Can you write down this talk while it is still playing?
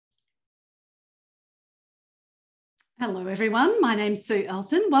Hello everyone, my name's Sue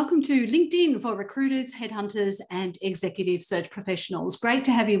Ellson. Welcome to LinkedIn for recruiters, headhunters and executive search professionals. Great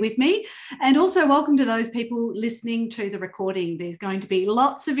to have you with me, and also welcome to those people listening to the recording. There's going to be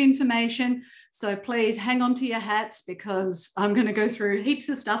lots of information, so please hang on to your hats because I'm going to go through heaps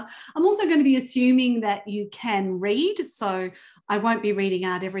of stuff. I'm also going to be assuming that you can read, so I won't be reading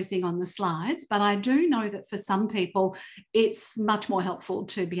out everything on the slides, but I do know that for some people it's much more helpful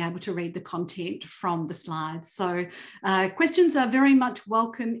to be able to read the content from the slides. So questions are very much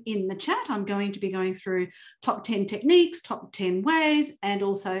welcome in the chat. I'm going to be going through top 10 techniques, top 10 ways, and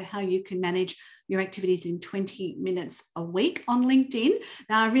also how you can manage your activities in 20 minutes a week on LinkedIn.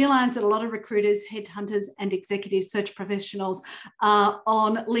 Now, I realize that a lot of recruiters, headhunters, and executive search professionals are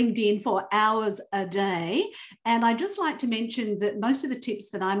on LinkedIn for hours a day. And I just like to mention that most of the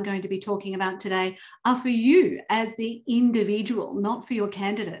tips that I'm going to be talking about today are for you as the individual, not for your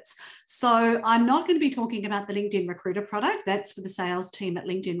candidates. So I'm not going to be talking about the LinkedIn Recruiter product. That's for the sales team at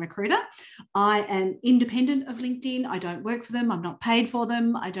LinkedIn Recruiter. I am independent of LinkedIn. I don't work for them. I'm not paid for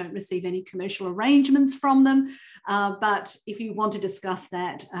them. I don't receive any commercial arrangements from them. But if you want to discuss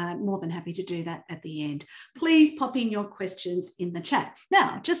that, more than happy to do that at the end. Please pop in your questions in the chat.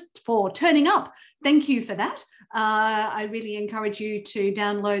 Now, just for turning up, thank you for that. I really encourage you to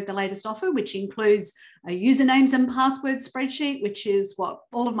download the latest offer, which includes a usernames and password spreadsheet, which is what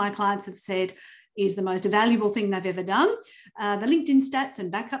all of my clients have said is the most valuable thing they've ever done. The LinkedIn stats and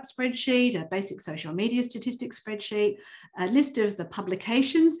backup spreadsheet, a basic social media statistics spreadsheet, a list of the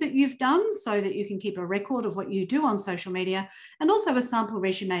publications that you've done so that you can keep a record of what you do on social media, and also a sample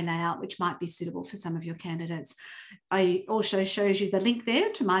resume layout, which might be suitable for some of your candidates. I also shows you the link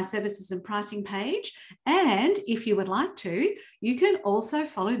there to my services and pricing page. And if you would like to, you can also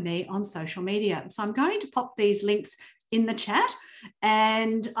follow me on social media. So I'm going to pop these links in the chat,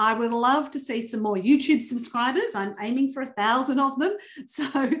 and I would love to see some more YouTube subscribers. I'm aiming for 1,000 of them. So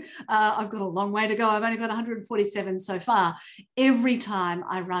I've got a long way to go. I've only got 147 so far. Every time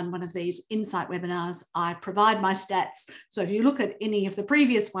I run one of these Insight webinars, I provide my stats. So if you look at any of the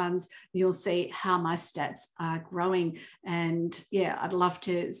previous ones, you'll see how my stats are growing. And yeah, I'd love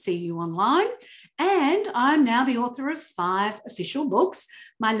to see you online. And I'm now the author of 5 official books.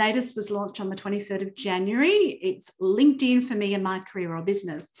 My latest was launched on the 23rd of January. It's LinkedIn for Me and My Career or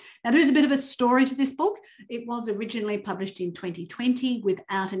Business. Now, there is a bit of a story to this book. It was originally published in 2020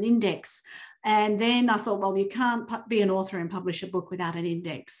 without an index. And then I thought, well, you can't be an author and publish a book without an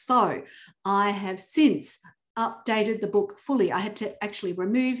index. So I have since updated the book fully. I had to actually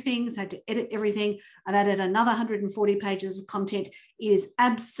remove things, I had to edit everything. I've added another 140 pages of content. It is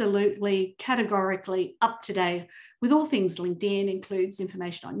absolutely categorically up to date with all things LinkedIn, includes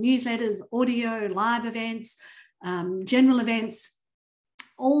information on newsletters, audio, live events, general events,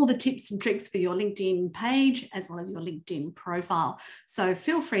 all the tips and tricks for your LinkedIn page as well as your LinkedIn profile. So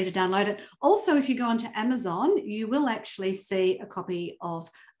feel free to download it. Also, if you go onto Amazon, you will actually see a copy of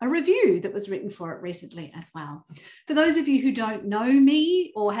a review that was written for it recently as well. For those of you who don't know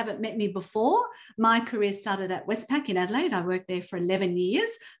me or haven't met me before, my career started at Westpac in Adelaide. I worked there for 11 years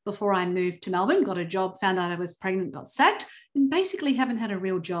before I moved to Melbourne, got a job, found out I was pregnant, got sacked, and basically haven't had a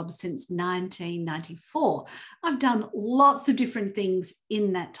real job since 1994. I've done lots of different things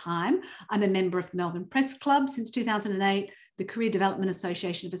in that time. I'm a member of the Melbourne Press Club since 2008, the Career Development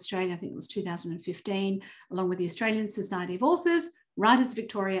Association of Australia, I think it was 2015, along with the Australian Society of Authors, Writers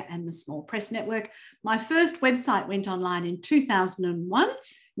Victoria, and the Small Press Network. My first website went online in 2001,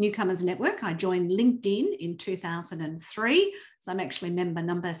 Newcomers Network. I joined LinkedIn in 2003. So I'm actually member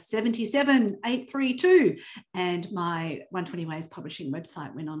number 77832. And my 120 Ways Publishing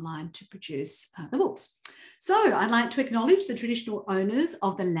website went online to produce the books. So I'd like to acknowledge the traditional owners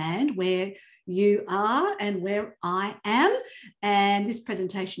of the land where you are and where I am. And this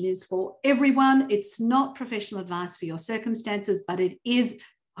presentation is for everyone. It's not professional advice for your circumstances, but it is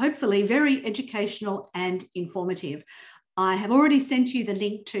hopefully very educational and informative. I have already sent you the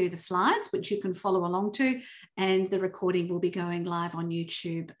link to the slides, which you can follow along to, and the recording will be going live on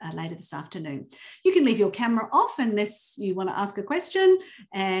YouTube later this afternoon. You can leave your camera off unless you want to ask a question,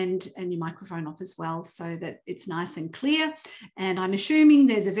 and your microphone off as well, so that it's nice and clear. And I'm assuming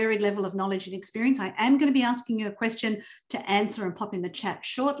there's a varied level of knowledge and experience. I am going to be asking you a question to answer and pop in the chat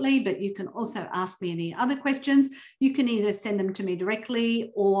shortly, but you can also ask me any other questions. You can either send them to me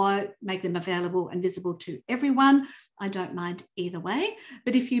directly or make them available and visible to everyone. I don't mind either way.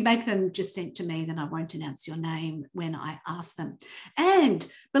 But if you make them just sent to me, then I won't announce your name when I ask them. And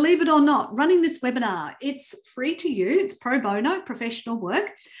believe it or not, running this webinar, it's free to you. It's pro bono, professional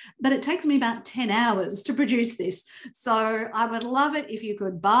work, but it takes me about 10 hours to produce this. So I would love it if you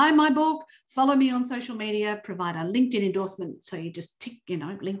could buy my book, follow me on social media, provide a LinkedIn endorsement. So you just tick,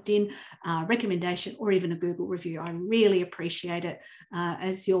 LinkedIn recommendation or even a Google review. I really appreciate it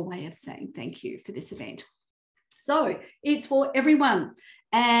as your way of saying thank you for this event. So it's for everyone.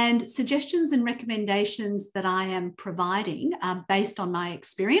 And suggestions and recommendations that I am providing are based on my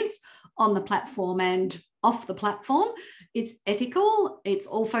experience on the platform and off the platform. It's ethical. It's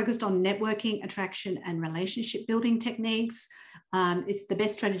all focused on networking, attraction, and relationship building techniques. It's the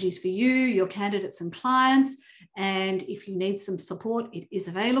best strategies for you, your candidates and clients. And if you need some support, it is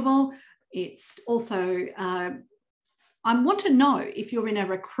available. It's also I want to know if you're in a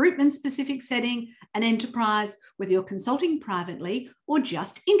recruitment specific setting, an enterprise, whether you're consulting privately or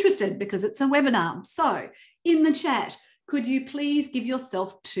just interested because it's a webinar. So in the chat, could you please give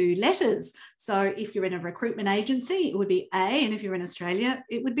yourself 2 letters? So if you're in a recruitment agency, it would be A, and if you're in Australia,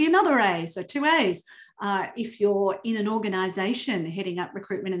 it would be another A, so 2 A's. If you're in an organisation heading up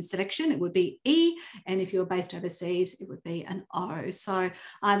recruitment and selection, it would be E, and if you're based overseas, it would be an O. So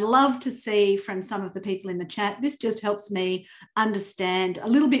I'd love to see from some of the people in the chat. This just helps me understand a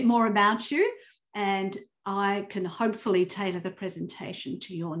little bit more about you, and I can hopefully tailor the presentation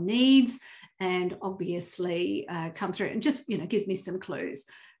to your needs and obviously come through and just, gives me some clues.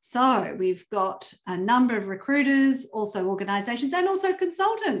 So we've got a number of recruiters, also organisations and also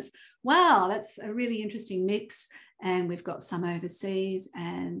consultants. Wow, that's a really interesting mix. And we've got some overseas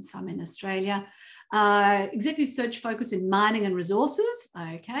and some in Australia. Executive search focus in mining and resources.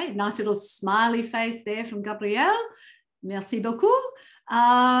 Okay, nice little smiley face there from Gabrielle. Merci beaucoup.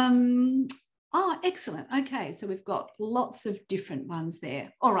 Oh, excellent. Okay, so we've got lots of different ones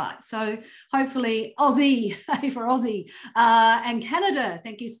there. All right, so hopefully Aussie for Aussie and Canada.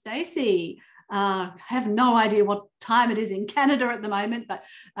 Thank you, Stacey. Have no idea what time it is in Canada at the moment, but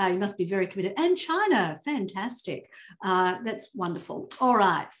you must be very committed. And China, fantastic. That's wonderful. All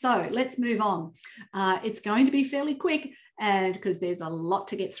right, so let's move on. It's going to be fairly quick and because there's a lot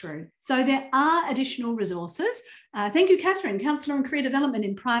to get through. So there are additional resources. Thank you, Catherine, Counsellor in Career Development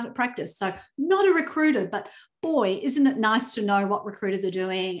in Private Practice. So not a recruiter, but boy, isn't it nice to know what recruiters are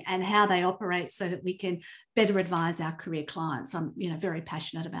doing and how they operate so that we can better advise our career clients. I'm very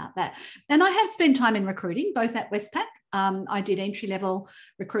passionate about that. And I have spent time in recruiting, both at Westpac. I did entry-level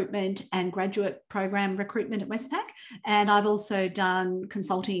recruitment and graduate program recruitment at Westpac. And I've also done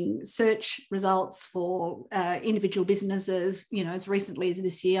consulting search results for individual businesses, as recently as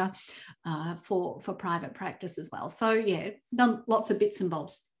this year for private practice as well. So yeah, done lots of bits and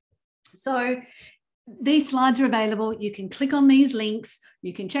bobs. So these slides are available. You can click on these links.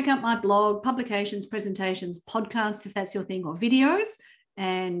 You can check out my blog, publications, presentations, podcasts, if that's your thing, or videos.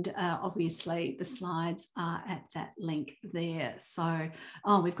 And obviously the slides are at that link there. So,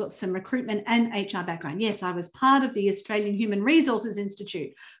 we've got some recruitment and HR background. Yes, I was part of the Australian Human Resources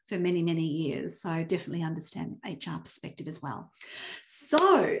Institute for many, many years. So definitely understand HR perspective as well.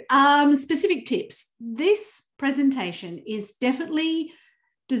 So specific tips. This presentation is definitely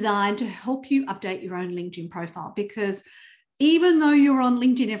designed to help you update your own LinkedIn profile, because even though you're on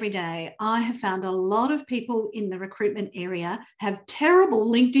LinkedIn every day, I have found a lot of people in the recruitment area have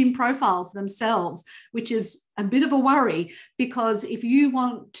terrible LinkedIn profiles themselves, which is a bit of a worry, because if you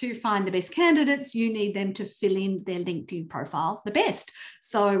want to find the best candidates, you need them to fill in their LinkedIn profile the best.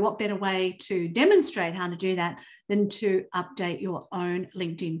 So what better way to demonstrate how to do that than to update your own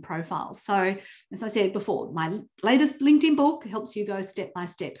LinkedIn profile? So as I said before, my latest LinkedIn book helps you go step by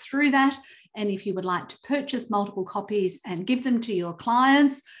step through that. And if you would like to purchase multiple copies and give them to your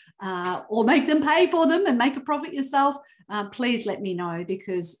clients or make them pay for them and make a profit yourself, please let me know,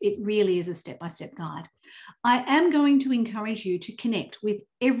 because it really is a step-by-step guide. I am going to encourage you to connect with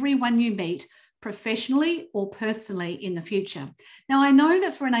everyone you meet professionally or personally in the future. Now, I know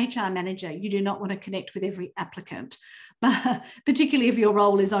that for an HR manager, you do not want to connect with every applicant, but particularly if your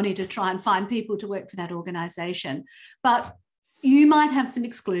role is only to try and find people to work for that organisation. But you might have some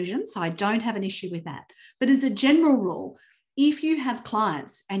exclusions, so I don't have an issue with that. But as a general rule, if you have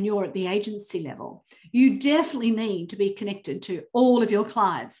clients and you're at the agency level, you definitely need to be connected to all of your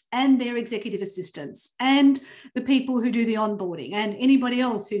clients and their executive assistants and the people who do the onboarding and anybody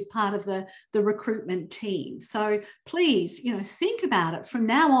else who's part of the recruitment team. So please, think about it from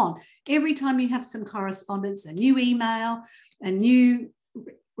now on. Every time you have some correspondence, a new email, a new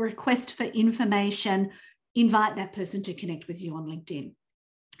request for information, invite that person to connect with you on LinkedIn.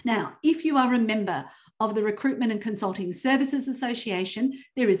 Now, if you are a member of the Recruitment and Consulting Services Association,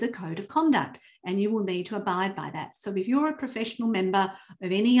 there is a code of conduct, and you will need to abide by that. So if you're a professional member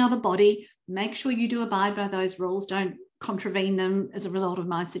of any other body, make sure you do abide by those rules. Don't contravene them as a result of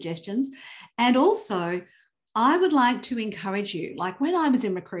my suggestions. And also, I would like to encourage you, like when I was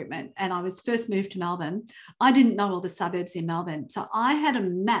in recruitment and I was first moved to Melbourne, I didn't know all the suburbs in Melbourne. So I had a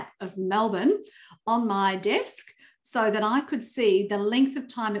map of Melbourne on my desk so that I could see the length of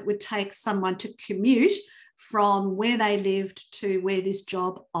time it would take someone to commute from where they lived to where this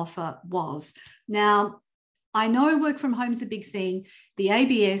job offer was. Now, I know work from home is a big thing. The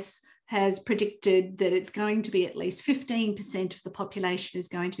ABS has predicted that it's going to be at least 15% of the population is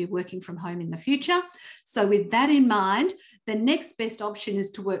going to be working from home in the future. So with that in mind, the next best option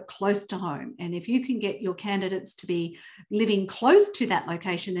is to work close to home. And if you can get your candidates to be living close to that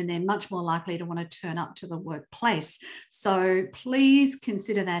location, then they're much more likely to want to turn up to the workplace. So please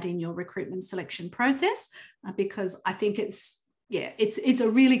consider that in your recruitment selection process, because I think it's a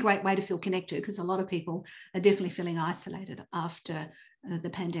really great way to feel connected, because a lot of people are definitely feeling isolated after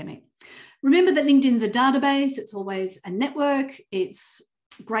the pandemic. Remember that LinkedIn's a database. It's always a network. It's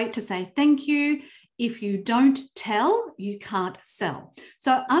great to say thank you. If you don't tell, you can't sell.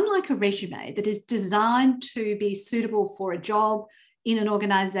 So unlike a resume that is designed to be suitable for a job in an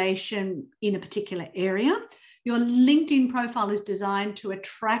organization in a particular area, your LinkedIn profile is designed to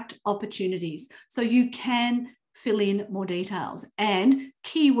attract opportunities so you can fill in more details, and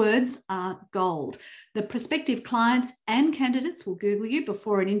keywords are gold. The prospective clients and candidates will Google you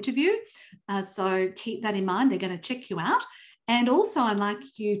before an interview, so keep that in mind. They're going to check you out. And also, I'd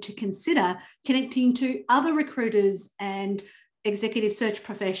like you to consider connecting to other recruiters and executive search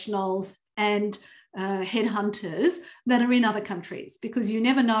professionals and headhunters that are in other countries, because you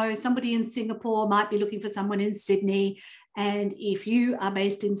never know, somebody in Singapore might be looking for someone in Sydney. And if you are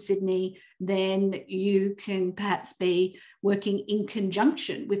based in Sydney, then you can perhaps be working in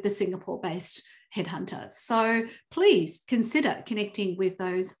conjunction with the Singapore-based headhunter. So please consider connecting with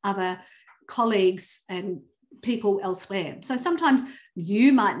those other colleagues and people elsewhere. So sometimes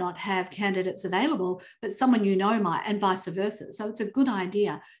you might not have candidates available, but someone you know might, and vice versa. So it's a good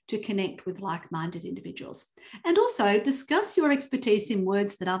idea to connect with like-minded individuals. And also discuss your expertise in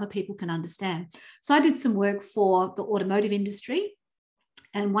words that other people can understand. So I did some work for the automotive industry,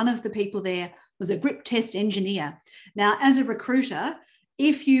 and one of the people there was a grip test engineer. Now, as a recruiter,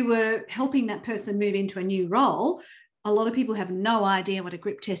 if you were helping that person move into a new role, a lot of people have no idea what a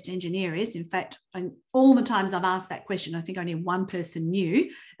grip test engineer is. In fact, all the times I've asked that question, I think only one person knew,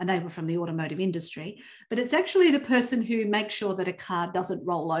 and they were from the automotive industry. But it's actually the person who makes sure that a car doesn't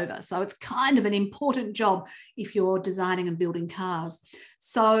roll over. So it's kind of an important job if you're designing and building cars.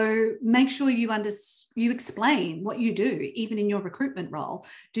 So make sure you explain what you do, even in your recruitment role.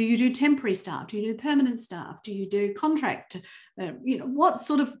 Do you do temporary staff? Do you do permanent staff? Do you do contract? What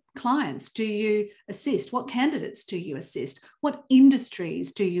sort of clients do you assist? What candidates do you assist? What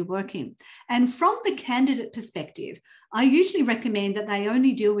industries do you work in? And from the candidate perspective, I usually recommend that they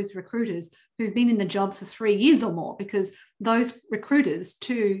only deal with recruiters who've been in the job for 3 years or more, because those recruiters,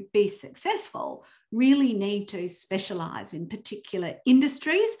 to be successful, really need to specialize in particular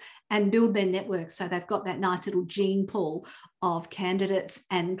industries and build their network so they've got that nice little gene pool of candidates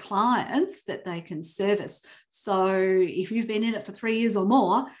and clients that they can service. So if you've been in it for 3 years or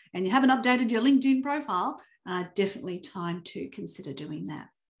more and you haven't updated your LinkedIn profile, definitely time to consider doing that.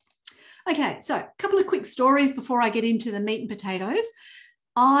 Okay, so a couple of quick stories before I get into the meat and potatoes.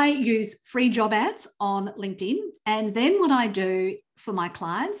 I use free job ads on LinkedIn, and then what I do for my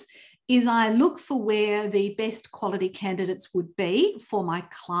clients is I look for where the best quality candidates would be for my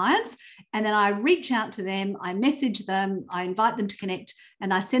clients, and then I reach out to them, I message them, I invite them to connect,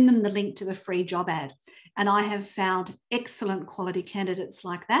 and I send them the link to the free job ad. And I have found excellent quality candidates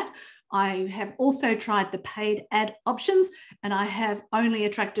like that. I have also tried the paid ad options, and I have only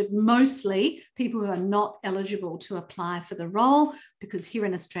attracted mostly people who are not eligible to apply for the role, because here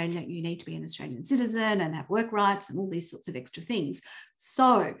in Australia, you need to be an Australian citizen and have work rights and all these sorts of extra things.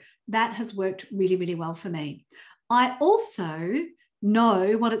 So that has worked really, really well for me. I also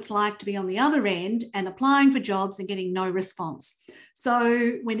know what it's like to be on the other end and applying for jobs and getting no response.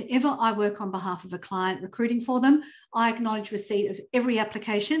 So whenever I work on behalf of a client recruiting for them, I acknowledge receipt of every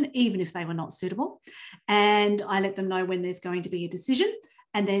application, even if they were not suitable. And I let them know when there's going to be a decision.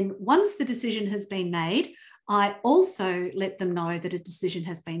 And then once the decision has been made, I also let them know that a decision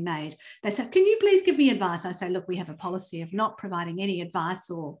has been made. They say, can you please give me advice? I say, look, we have a policy of not providing any advice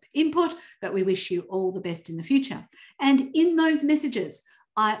or input, but we wish you all the best in the future. And in those messages,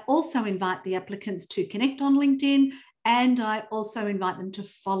 I also invite the applicants to connect on LinkedIn And I also invite them to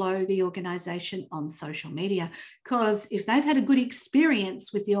follow the organisation on social media, because if they've had a good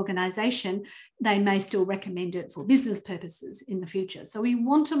experience with the organisation, they may still recommend it for business purposes in the future. So we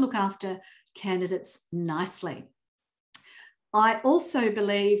want to look after candidates nicely. I also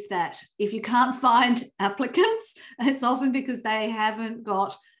believe that if you can't find applicants, it's often because they haven't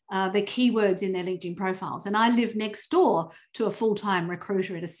got the keywords in their LinkedIn profiles. And I live next door to a full-time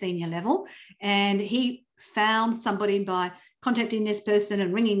recruiter at a senior level, and he found somebody by contacting this person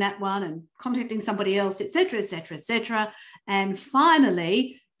and ringing that one and contacting somebody else, etc., etc., etc., and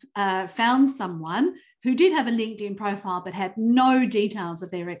finally found someone who did have a LinkedIn profile but had no details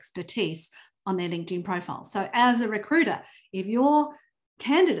of their expertise on their LinkedIn profile. So as a recruiter, if your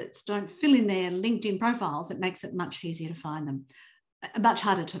candidates don't fill in their LinkedIn profiles, it makes it much easier to find them, much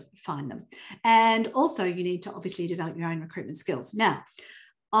harder to find them. And also you need to obviously develop your own recruitment skills. Now,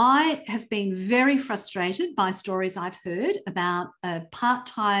 I have been very frustrated by stories I've heard about a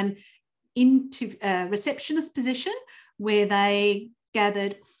part-time receptionist position where they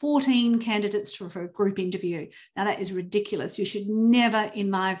gathered 14 candidates for a group interview. Now, that is ridiculous. You should never,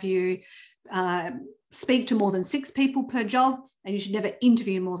 in my view, speak to more than 6 people per job, and you should never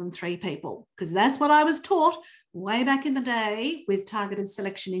interview more than 3 people, because that's what I was taught way back in the day with targeted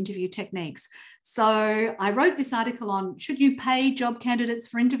selection interview techniques. So I wrote this article on, should you pay job candidates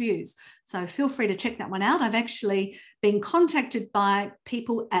for interviews? So feel free to check that one out. I've actually been contacted by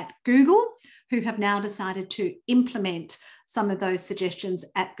people at Google who have now decided to implement some of those suggestions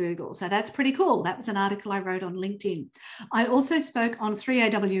at Google. So that's pretty cool. That was an article I wrote on LinkedIn. I also spoke on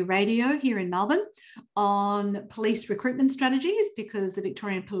 3AW Radio here in Melbourne on police recruitment strategies, because the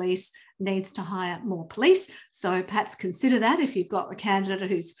Victorian Police needs to hire more police. So perhaps consider that if you've got a candidate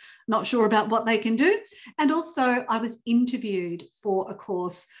who's not sure about what they can do. And also I was interviewed for a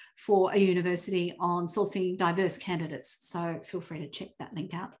course for a university on sourcing diverse candidates. So feel free to check that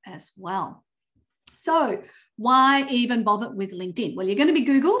link out as well. So why even bother with LinkedIn? Well, you're going to be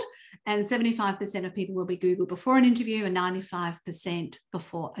Googled, and 75% of people will be Googled before an interview and 95%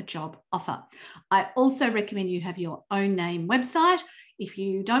 before a job offer. I also recommend you have your own name website. If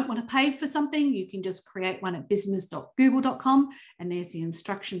you don't want to pay for something, you can just create one at business.google.com, and there's the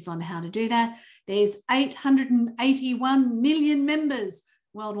instructions on how to do that. There's 881 million members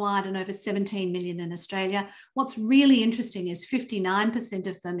worldwide and over 17 million in Australia. What's really interesting is 59%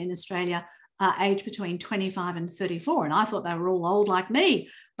 of them in Australia are aged between 25 and 34. And I thought they were all old like me,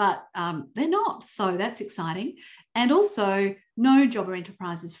 but they're not. So that's exciting. And also, no job or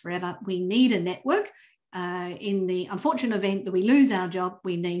enterprise is forever. We need a network. In the unfortunate event that we lose our job,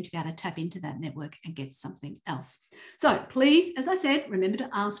 we need to be able to tap into that network and get something else. So please, as I said, remember to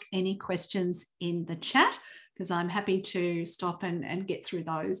ask any questions in the chat, because I'm happy to stop and get through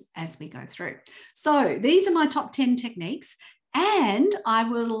those as we go through. So these are my top 10 techniques, and I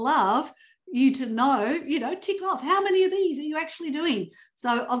would love you to know, tick off how many of these are you actually doing.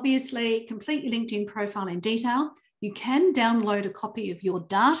 So obviously, complete your LinkedIn profile in detail. You can download a copy of your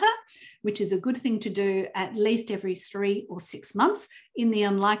data, which is a good thing to do at least every 3 or 6 months in the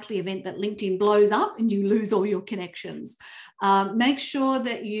unlikely event that LinkedIn blows up and you lose all your connections. Make sure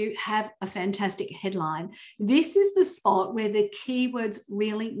that you have a fantastic headline. This is the spot where the keywords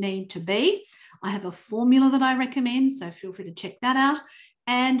really need to be. I have a formula that I recommend, so feel free to check that out.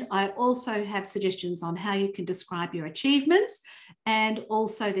 And I also have suggestions on how you can describe your achievements. And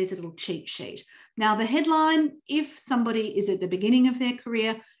also there's a little cheat sheet. Now, the headline, if somebody is at the beginning of their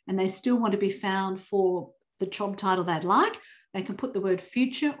career and they still want to be found for the job title they'd like, they can put the word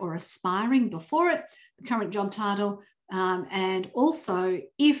future or aspiring before it, the current job title. And also,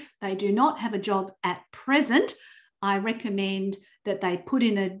 if they do not have a job at present, I recommend that they put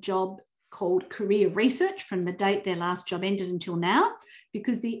in a job called career research from the date their last job ended until now,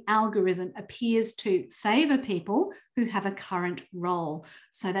 because the algorithm appears to favour people who have a current role.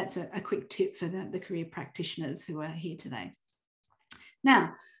 So that's a quick tip for the career practitioners who are here today.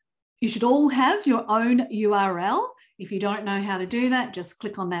 Now, you should all have your own URL. If you don't know how to do that, just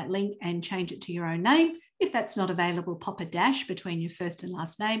click on that link and change it to your own name. If that's not available, pop a dash between your first and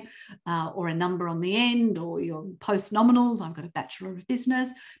last name, or a number on the end, or your post nominals. I've got a Bachelor of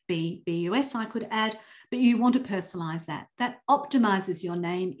Business, BBus I could add, but you want to personalize that. That optimizes your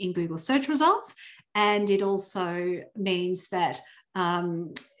name in Google search results. And it also means that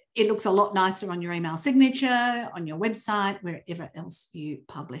it looks a lot nicer on your email signature, on your website, wherever else you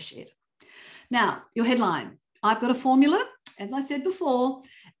publish it. Now, your headline. I've got a formula, as I said before,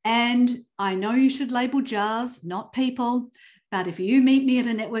 and I know you should label jars, not people, but if you meet me at a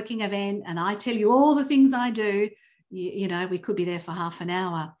networking event and I tell you all the things I do, you know, we could be there for half an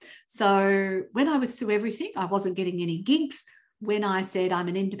hour. So when I was Sue Everything, I wasn't getting any gigs. When I said I'm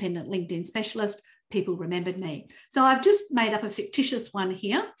an independent LinkedIn specialist, people remembered me. So I've just made up a fictitious one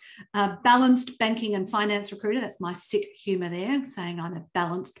here, balanced banking and finance recruiter. That's my sick humor there, saying I'm a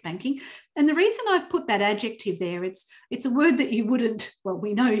balanced banking. And the reason I've put that adjective there, it's a word that you wouldn't, well,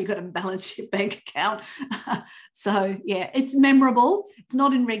 we know you've got to balance your bank account. So yeah, it's memorable. It's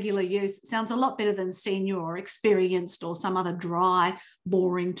not in regular use. It sounds a lot better than senior or experienced or some other dry,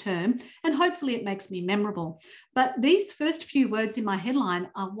 boring term. And hopefully it makes me memorable. But these first few words in my headline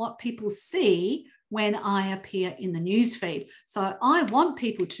are what people see when I appear in the newsfeed. So I want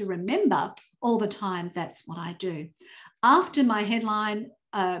people to remember all the time that's what I do. After my headline,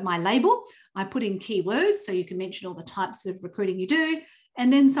 my label, I put in keywords so you can mention all the types of recruiting you do,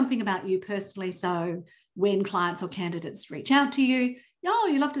 and then something about you personally. So when clients or candidates reach out to you, oh,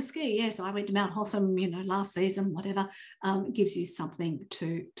 you love to ski. Yes, I went to Mount Hossam, you know, last season, whatever. It gives you something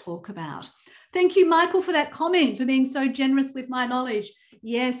to talk about. Thank you, Michael, for that comment, for being so generous with my knowledge.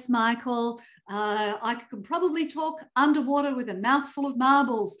 Yes, Michael, I can probably talk underwater with a mouthful of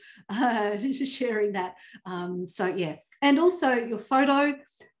marbles, sharing that. So yeah, and also your photo,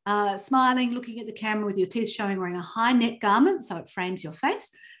 smiling, looking at the camera with your teeth showing, wearing a high neck garment so it frames your face,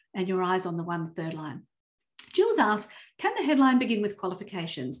 and your eyes on the 1/3 line. Jules asks, can the headline begin with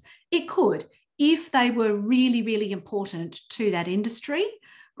qualifications? It could, if they were really, really important to that industry.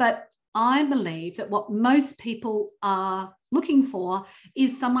 But I believe that what most people are looking for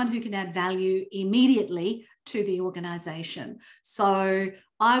is someone who can add value immediately to the organisation. So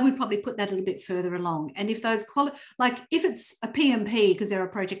I would probably put that a little bit further along. And if those like if it's a PMP because they're a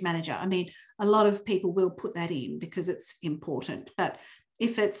project manager, I mean, a lot of people will put that in because it's important. But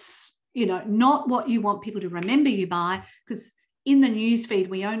if it's, you know, not what you want people to remember you by, because in the newsfeed,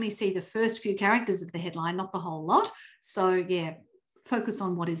 we only see the first few characters of the headline, not the whole lot. So yeah, focus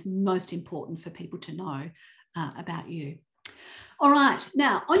on what is most important for people to know about you. All right,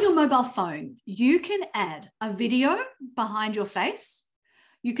 now on your mobile phone, you can add a video behind your face.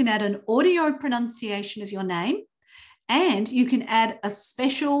 You can add an audio pronunciation of your name, and you can add a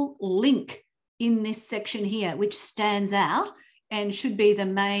special link in this section here, which stands out and should be the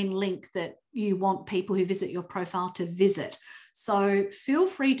main link that you want people who visit your profile to visit. So feel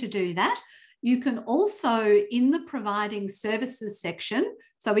free to do that. You can also, in the providing services section,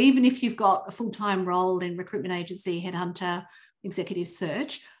 so even if you've got a full-time role in recruitment agency, headhunter, executive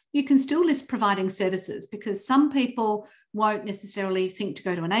search, you can still list providing services, because some people won't necessarily think to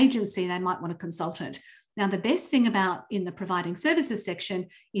go to an agency. They might want a consultant. Now, the best thing about in the providing services section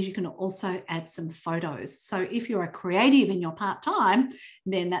is you can also add some photos. So if you're a creative in your part-time,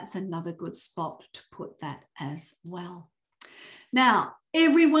 then that's another good spot to put that as well. Now,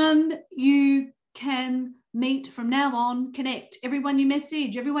 everyone you can meet from now on, connect, everyone you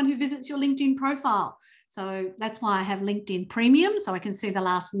message, everyone who visits your LinkedIn profile. So that's why I have LinkedIn Premium, so I can see the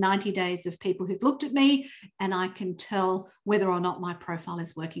last 90 days of people who've looked at me, and I can tell whether or not my profile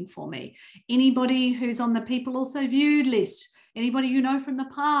is working for me. Anybody who's on the people also viewed list, anybody you know from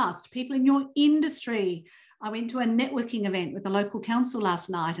the past, people in your industry. I went to a networking event with the local council last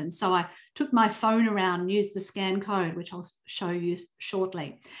night, and so I took my phone around and used the scan code, which I'll show you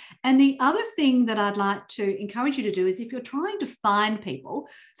shortly. And the other thing that I'd like to encourage you to do is, if you're trying to find people,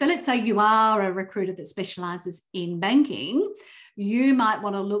 so let's say you are a recruiter that specialises in banking, you might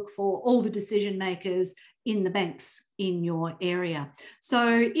want to look for all the decision makers in the banks in your area. So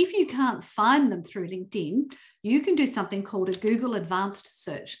if you can't find them through LinkedIn, you can do something called a Google Advanced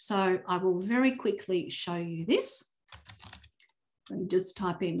Search. So I will very quickly show you this. Let me just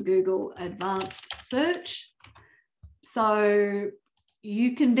type in Google Advanced Search. So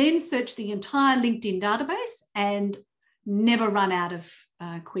you can then search the entire LinkedIn database and never run out of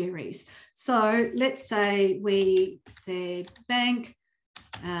queries. So let's say we said bank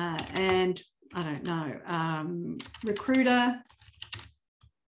and I don't know, recruiter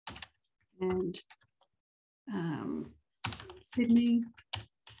and Sydney,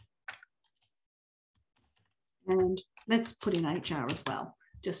 and let's put in HR as well,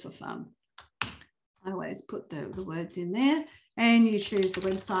 just for fun. I always put the words in there, and you choose the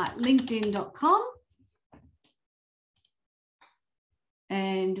website linkedin.com,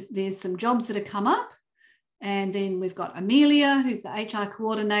 and there's some jobs that have come up, and then we've got Amelia, who's the HR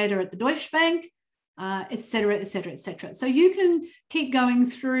coordinator at the Deutsche Bank, et cetera, et cetera, et cetera. So you can keep going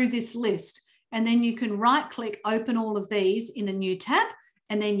through this list, and then you can right click, open all of these in a new tab,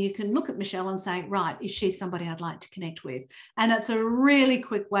 And then you can look at Michelle and say, right, is she somebody I'd like to connect with? And it's a really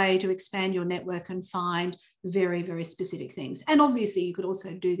quick way to expand your network and find very, very specific things. And obviously you could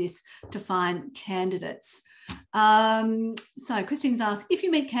also do this to find candidates. So Christine's asked, if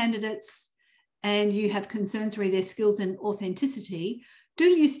you meet candidates and you have concerns with their skills and authenticity, do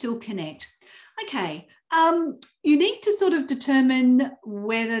you still connect? Okay, you need to sort of determine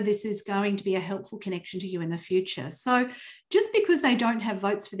whether this is going to be a helpful connection to you in the future. So just because they don't have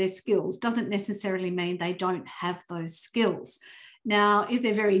votes for their skills doesn't necessarily mean they don't have those skills. Now, if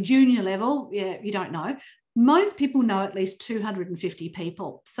they're very junior level, yeah, you don't know. Most people know at least 250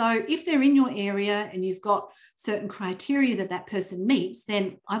 people. So if they're in your area and you've got certain criteria that that person meets,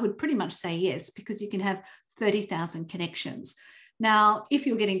 then I would pretty much say yes, because you can have 30,000 connections. Now, if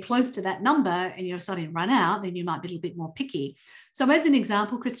you're getting close to that number and you're starting to run out, then you might be a little bit more picky. So as an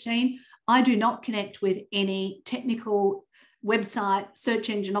example, Christine, I do not connect with any technical website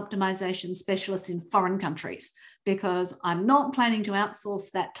search engine optimization specialists in foreign countries because I'm not planning to outsource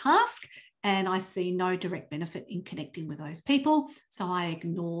that task and I see no direct benefit in connecting with those people. So I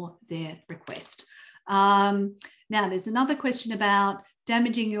ignore their request. Now, there's another question about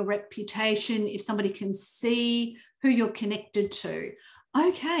damaging your reputation if somebody can see who you're connected to.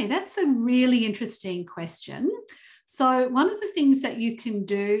 Okay, that's a really interesting question. So one of the things that you can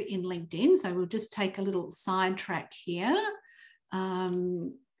do in LinkedIn, so we'll just take a little sidetrack here,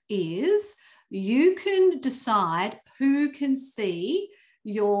 is you can decide who can see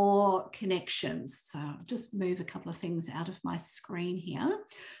your connections. So I'll just move a couple of things out of my screen here.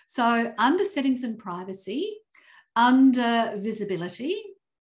 So under settings and privacy, under visibility,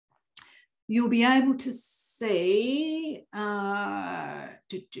 you'll be able to see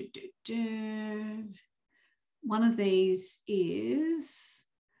one of these is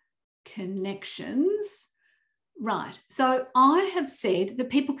connections. Right, so I have said that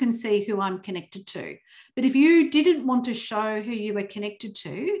people can see who I'm connected to, but if you didn't want to show who you were connected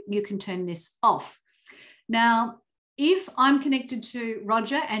to, you can turn this off. Now, if I'm connected to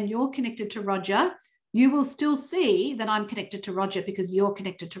Roger and you're connected to Roger, you will still see that I'm connected to Roger because you're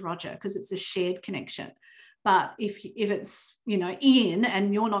connected to Roger because it's a shared connection. But if it's, you know, Ian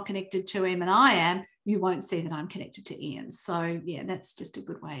and you're not connected to him and I am, you won't see that I'm connected to Ian. So yeah, that's just a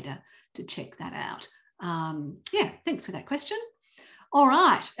good way to check that out. Yeah, thanks for that question. All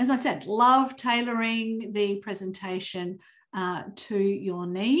right, as I said, love tailoring the presentation to your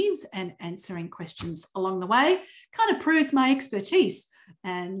needs and answering questions along the way. Kind of proves my expertise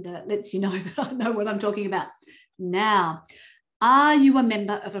and lets you know that I know what I'm talking about. Now, are you a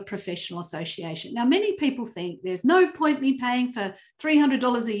member of a professional association? Now, many people think there's no point me paying for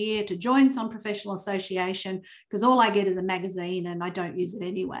 $300 a year to join some professional association because all I get is a magazine and I don't use it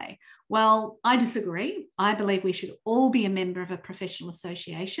anyway. Well, I disagree. I believe we should all be a member of a professional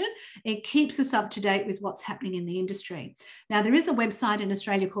association. It keeps us up to date with what's happening in the industry. Now, there is a website in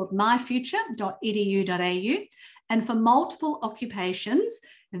Australia called myfuture.edu.au, and for multiple occupations,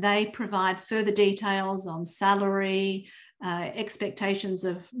 they provide further details on salary, expectations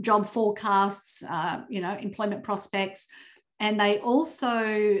of job forecasts, employment prospects, and they also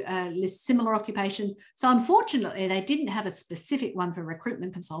list similar occupations. So unfortunately, they didn't have a specific one for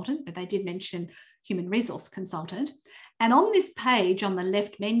recruitment consultant, but they did mention human resource consultant. And on this page, on the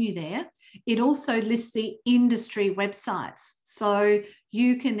left menu there, it also lists the industry websites. So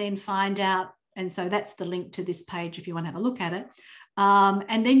you can then find out, and so that's the link to this page if you want to have a look at it.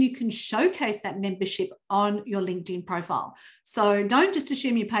 And then you can showcase that membership on your LinkedIn profile. So don't just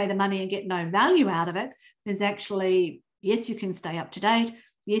assume you pay the money and get no value out of it. There's actually, yes, you can stay up to date.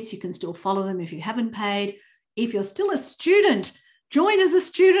 Yes, you can still follow them if you haven't paid. If you're still a student, join as a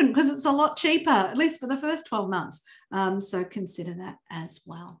student because it's a lot cheaper, at least for the first 12 months. So consider that as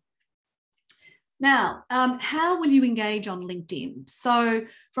well. Now, how will you engage on LinkedIn? So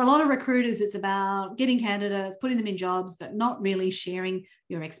for a lot of recruiters, it's about getting candidates, putting them in jobs, but not really sharing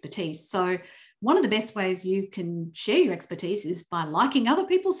your expertise. So one of the best ways you can share your expertise is by liking other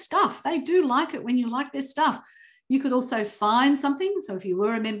people's stuff. They do like it when you like their stuff. You could also find something. So if you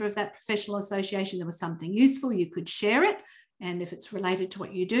were a member of that professional association, there was something useful, you could share it. And if it's related to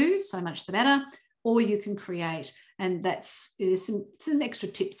what you do, so much the better. Or you can create, and there's some extra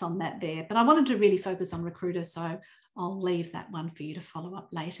tips on that there. But I wanted to really focus on recruiters, so I'll leave that one for you to follow up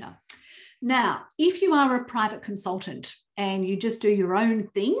later. Now, if you are a private consultant and you just do your own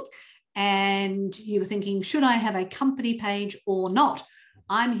thing and you were thinking, should I have a company page or not?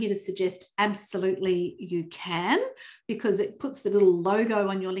 I'm here to suggest absolutely you can, because it puts the little logo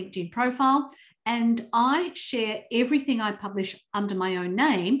on your LinkedIn profile, and I share everything I publish under my own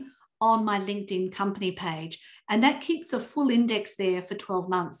name on my LinkedIn company page. And that keeps a full index there for 12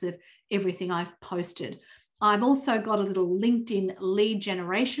 months of everything I've posted. I've also got a little LinkedIn lead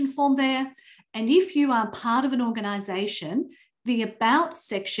generation form there. And if you are part of an organization, the About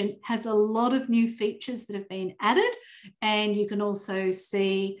section has a lot of new features that have been added. And you can also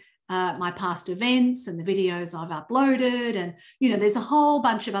see my past events and the videos I've uploaded. And, there's a whole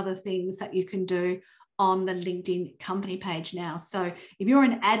bunch of other things that you can do on the LinkedIn company page now. So if you're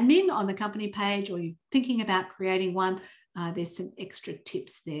an admin on the company page or you're thinking about creating one, there's some extra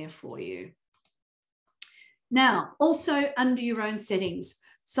tips there for you. Now, also under your own settings.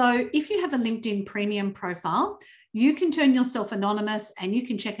 So if you have a LinkedIn premium profile, you can turn yourself anonymous and you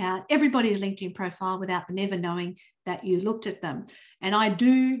can check out everybody's LinkedIn profile without them ever knowing that you looked at them. And I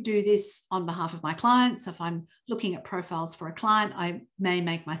do this on behalf of my clients. If I'm looking at profiles for a client, I may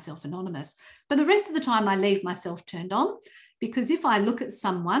make myself anonymous. But the rest of the time I leave myself turned on, because if I look at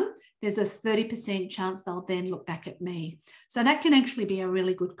someone, there's a 30% chance they'll then look back at me. So that can actually be a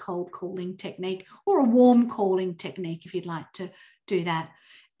really good cold calling technique, or a warm calling technique if you'd like to do that.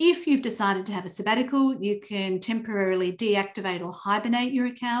 If you've decided to have a sabbatical, you can temporarily deactivate or hibernate your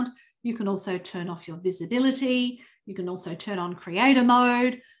account. You can also turn off your visibility. You can also turn on creator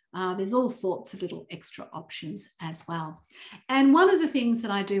mode. There's all sorts of little extra options as well. And one of the things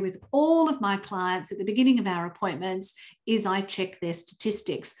that I do with all of my clients at the beginning of our appointments is I check their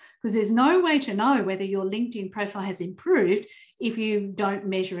statistics, because there's no way to know whether your LinkedIn profile has improved if you don't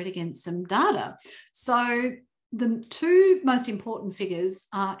measure it against some data. So the two most important figures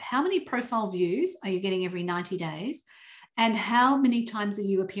are how many profile views are you getting every 90 days and how many times are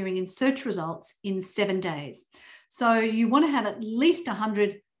you appearing in search results in 7 days. So you want to have at least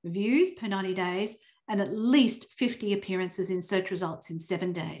 100 views per 90 days and at least 50 appearances in search results in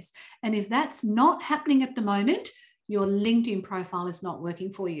 7 days. And if that's not happening at the moment, your LinkedIn profile is not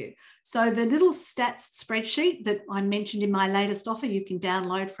working for you. So the little stats spreadsheet that I mentioned in my latest offer, you can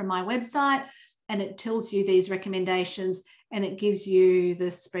download from my website, and it tells you these recommendations and it gives you the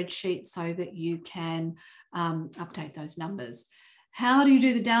spreadsheet so that you can update those numbers. How do you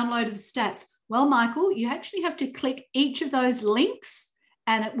do the download of the stats? Well, Michael, you actually have to click each of those links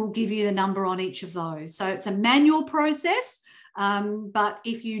and it will give you the number on each of those. So it's a manual process, but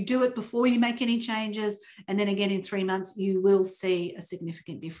if you do it before you make any changes and then again in 3 months, you will see a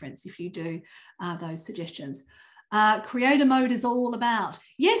significant difference if you do those suggestions. Creator mode is all about.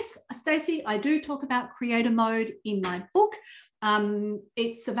 Yes, Stacey, I do talk about creator mode in my book.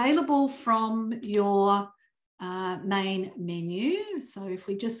 It's available from your main menu. So if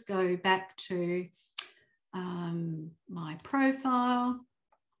we just go back to my profile,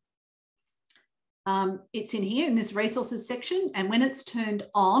 it's in here in this resources section. And when it's turned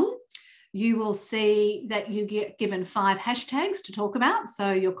on, you will see that you get given 5 hashtags to talk about.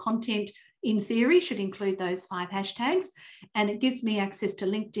 So your content in theory should include those 5 hashtags, and it gives me access to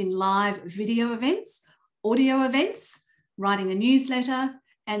LinkedIn Live video events, audio events, writing a newsletter,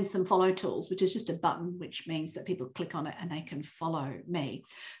 and some follow tools, which is just a button, which means that people click on it and they can follow me.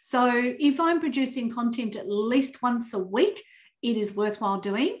 So if I'm producing content at least once a week, it is worthwhile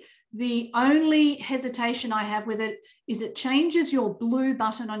doing. The only hesitation I have with it is it changes your blue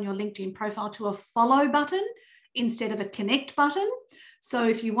button on your LinkedIn profile to a follow button instead of a connect button. So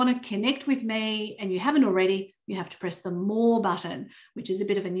if you want to connect with me and you haven't already, you have to press the more button, which is a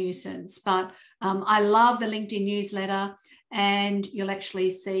bit of a nuisance. But I love the LinkedIn newsletter, and you'll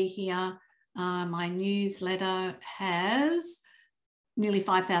actually see here my newsletter has nearly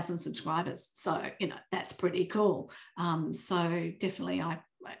 5,000 subscribers. So, that's pretty cool. So definitely I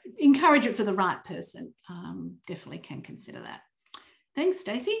encourage it for the right person. Definitely can consider that. Thanks,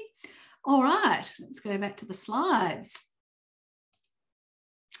 Stacey. All right, let's go back to the slides.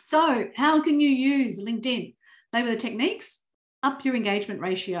 So how can you use LinkedIn? They were the techniques. Up your engagement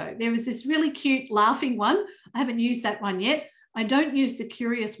ratio. There was this really cute laughing one. I haven't used that one yet. I don't use the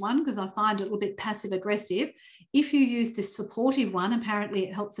curious one because I find it a little bit passive aggressive. If you use the supportive one, apparently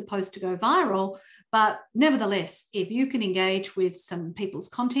it helps a post to go viral. But nevertheless, if you can engage with some people's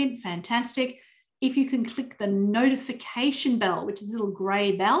content, fantastic. If you can click the notification bell, which is a little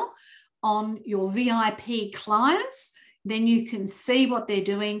gray bell on your VIP clients, then you can see what they're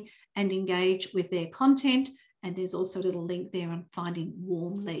doing and engage with their content. And there's also a little link there on finding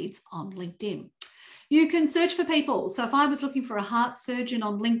warm leads on LinkedIn. You can search for people. So if I was looking for a heart surgeon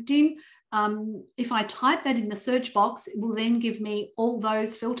on LinkedIn, if I type that in the search box, it will then give me all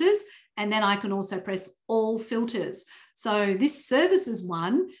those filters. And then I can also press all filters. So this services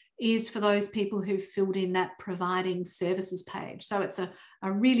one is for those people who filled in that providing services page. So it's a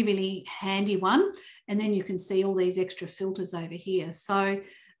really, really handy one. And then you can see all these extra filters over here. So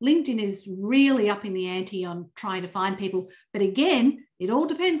LinkedIn is really upping the ante on trying to find people. But again, it all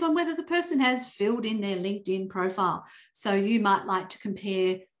depends on whether the person has filled in their LinkedIn profile. So you might like to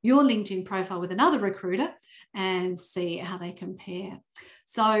compare your LinkedIn profile with another recruiter and see how they compare.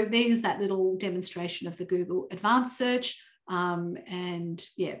 So there's that little demonstration of the Google Advanced Search. And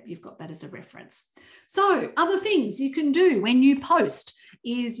yeah, you've got that as a reference. So other things you can do when you post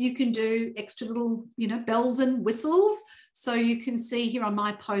is you can do extra little, bells and whistles. So you can see here on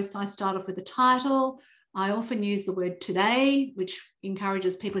my posts, I start off with a title. I often use the word today, which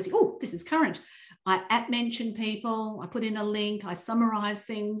encourages people to say, oh, this is current. I @mention people, I put in a link, I summarize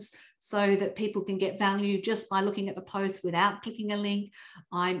things so that people can get value just by looking at the post without clicking a link.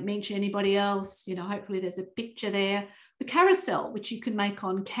 I mention anybody else, hopefully there's a picture there. The carousel, which you can make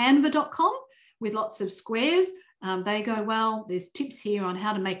on canva.com with lots of squares. They go well. There's tips here on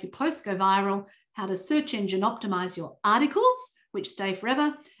how to make your posts go viral, how to search engine optimize your articles, which stay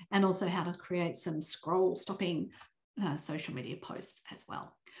forever, and also how to create some scroll stopping social media posts as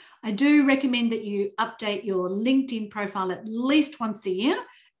well. I do recommend that you update your LinkedIn profile at least once a year.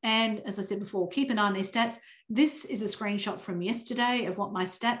 And as I said before, keep an eye on their stats. This is a screenshot from yesterday of what my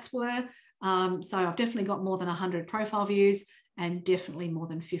stats were. So I've definitely got more than 100 profile views and definitely more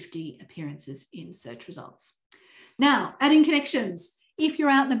than 50 appearances in search results. Now, adding connections. If you're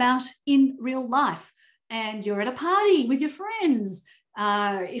out and about in real life and you're at a party with your friends,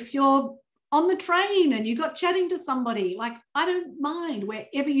 if you're on the train and you got chatting to somebody, like I don't mind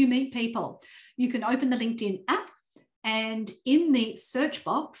wherever you meet people, you can open the LinkedIn app and in the search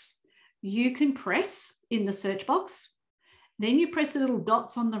box, you can press in the search box. Then you press the little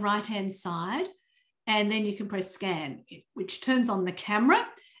dots on the right-hand side and then you can press scan, which turns on the camera.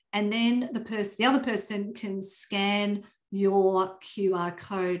 And then the other person can scan your QR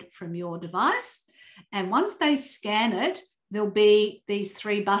code from your device. And once they scan it, there'll be these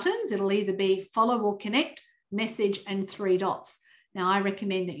 3 buttons. It'll either be follow or connect, message, and 3 dots. Now, I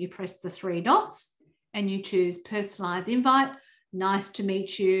recommend that you press the 3 dots and you choose personalized invite. Nice to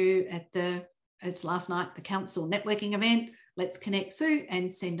meet you at it's last night, the council networking event. Let's connect, Sue, and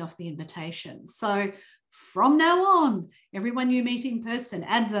send off the invitation. So from now on, everyone you meet in person,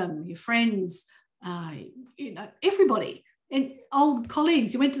 add them, your friends, everybody, and old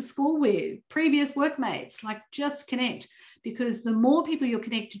colleagues you went to school with, previous workmates, like just connect, because the more people you're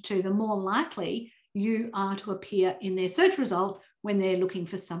connected to, the more likely you are to appear in their search result when they're looking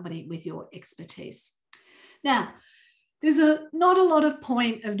for somebody with your expertise. Now, there's not a lot of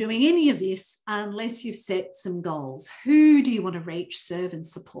point of doing any of this unless you've set some goals. Who do you want to reach, serve, and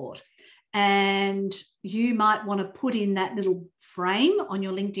support? And you might want to put in that little frame on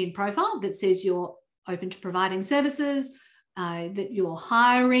your LinkedIn profile that says you're open to providing services, that you're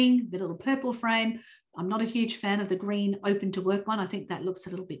hiring, the little purple frame. I'm not a huge fan of the green open to work one. I think that looks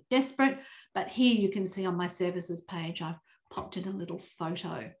a little bit desperate. But here you can see on my services page, I've popped in a little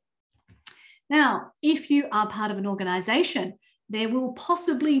photo. Now, if you are part of an organization, there will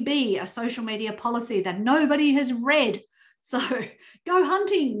possibly be a social media policy that nobody has read. So go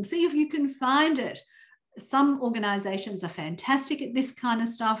hunting, see if you can find it. Some organizations are fantastic at this kind of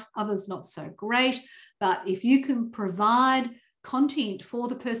stuff, others not so great. But if you can provide content for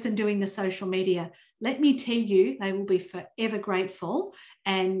the person doing the social media, let me tell you, they will be forever grateful.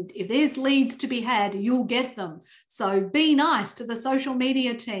 And if there's leads to be had, you'll get them. So be nice to the social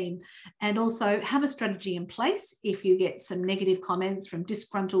media team and also have a strategy in place if you get some negative comments from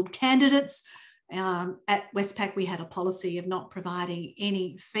disgruntled candidates. At Westpac, we had a policy of not providing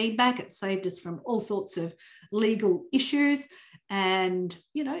any feedback. It saved us from all sorts of legal issues. And,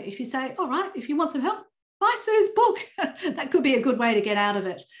 if you say, all right, if you want some help, buy Sue's book. That could be a good way to get out of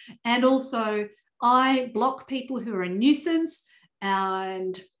it. And also, I block people who are a nuisance,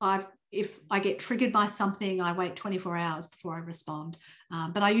 and if I get triggered by something, I wait 24 hours before I respond.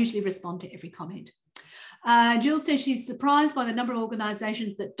 But I usually respond to every comment. Jill says she's surprised by the number of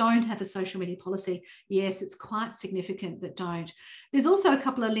organisations that don't have a social media policy. Yes, it's quite significant that don't. There's also a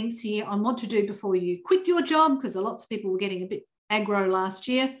couple of links here on what to do before you quit your job, because lots of people were getting a bit aggro last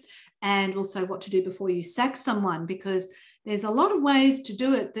year, and also what to do before you sack someone, because there's a lot of ways to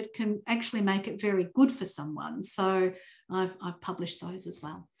do it that can actually make it very good for someone. So I've published those as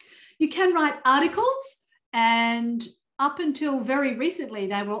well. You can write articles, and up until very recently,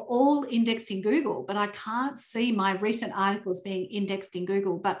 they were all indexed in Google, but I can't see my recent articles being indexed in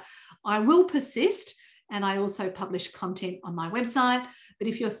Google, but I will persist. And I also publish content on my website. But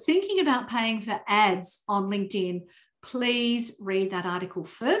if you're thinking about paying for ads on LinkedIn, please read that article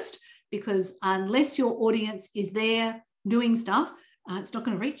first, because unless your audience is there doing stuff, it's not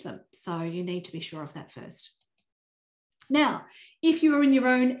going to reach them. So you need to be sure of that first. Now, if you are in your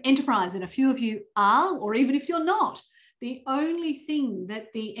own enterprise, and a few of you are, or even if you're not, the only thing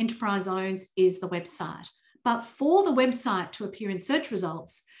that the enterprise owns is the website. But for the website to appear in search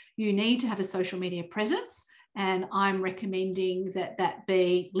results, you need to have a social media presence. And I'm recommending that that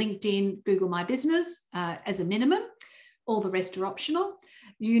be LinkedIn, Google My Business as a minimum. All the rest are optional.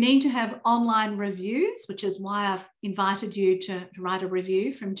 You need to have online reviews, which is why I've invited you to write a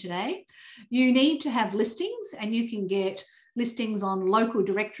review from today. You need to have listings, and you can get listings on local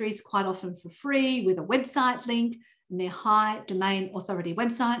directories quite often for free with a website link, and they're high domain authority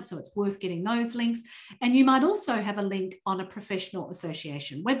websites, so it's worth getting those links. And you might also have a link on a professional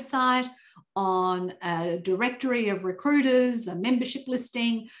association website, on a directory of recruiters, a membership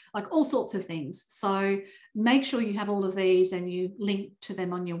listing, like all sorts of things. So make sure you have all of these and you link to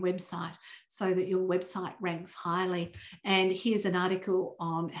them on your website so that your website ranks highly. And here's an article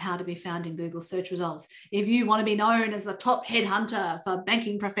on how to be found in Google search results. If you want to be known as the top headhunter for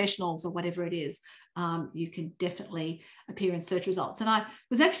banking professionals or whatever it is, you can definitely appear in search results. And I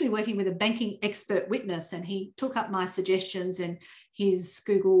was actually working with a banking expert witness, and he took up my suggestions, and his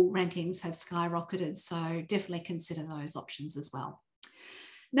Google rankings have skyrocketed. So definitely consider those options as well.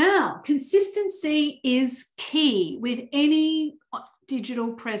 Now, consistency is key with any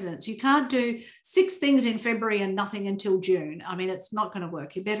digital presence. You can't do 6 things in February and nothing until June. I mean, it's not going to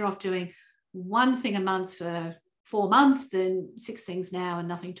work. You're better off doing 1 thing a month for 4 months than 6 things now and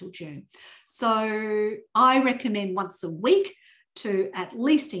nothing till June. So I recommend once a week to at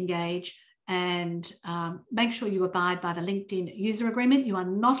least engage, and make sure you abide by the LinkedIn user agreement. You are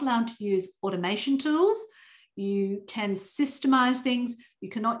not allowed to use automation tools. You can systemize things. You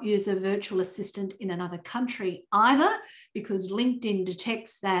cannot use a virtual assistant in another country either, because LinkedIn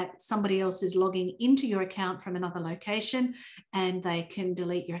detects that somebody else is logging into your account from another location, and they can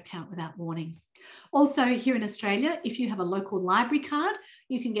delete your account without warning. Also, here in Australia, if you have a local library card,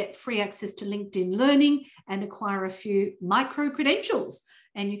 you can get free access to LinkedIn Learning and acquire a few micro credentials,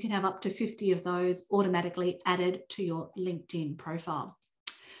 and you can have up to 50 of those automatically added to your LinkedIn profile.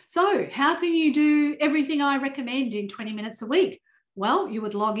 So how can you do everything I recommend in 20 minutes a week? Well, you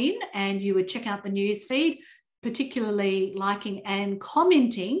would log in and you would check out the news feed, particularly liking and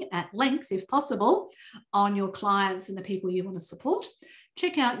commenting at length, if possible, on your clients and the people you want to support.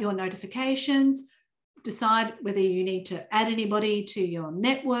 Check out your notifications, decide whether you need to add anybody to your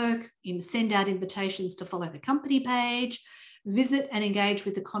network, send out invitations to follow the company page, visit and engage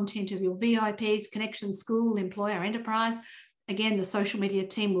with the content of your VIPs, connections, school, employer, enterprise. Again, the social media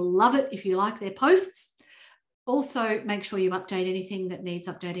team will love it if you like their posts. Also, make sure you update anything that needs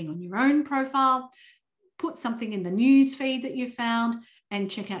updating on your own profile. Put something in the news feed that you found, and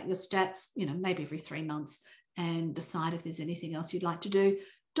check out your stats, maybe every 3 months, and decide if there's anything else you'd like to do.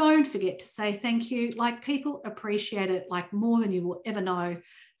 Don't forget to say thank you. Like, people appreciate it like more than you will ever know.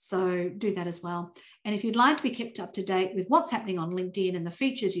 So do that as well. And if you'd like to be kept up to date with what's happening on LinkedIn and the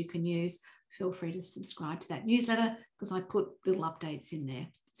features you can use, feel free to subscribe to that newsletter, because I put little updates in there.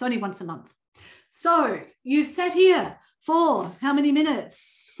 It's only once a month. So you've sat here for how many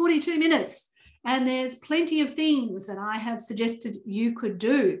minutes? 42 minutes. And there's plenty of things that I have suggested you could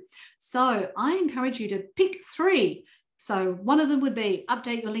do. So I encourage you to pick 3. So one of them would be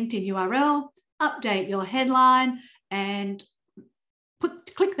update your LinkedIn URL, update your headline, and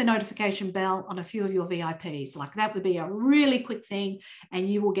click the notification bell on a few of your VIPs. Like, that would be a really quick thing, and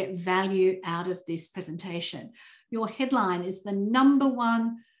you will get value out of this presentation. Your headline is the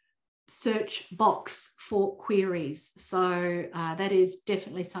 #1 search box for queries. So that is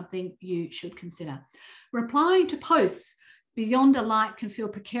definitely something you should consider. Replying to posts beyond a like can feel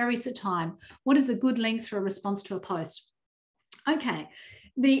precarious at times. What is a good length for a response to a post? Okay,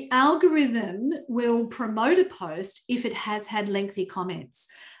 the algorithm will promote a post if it has had lengthy comments.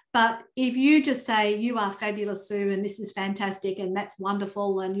 But if you just say, you are fabulous, Sue, and this is fantastic, and that's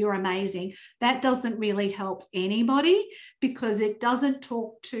wonderful, and you're amazing, that doesn't really help anybody, because it doesn't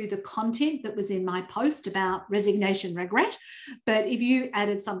talk to the content that was in my post about resignation regret. But if you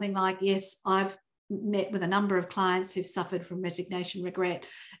added something like, yes, I've met with a number of clients who've suffered from resignation regret,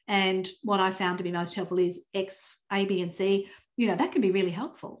 and what I found to be most helpful is X, A, B, and C, that can be really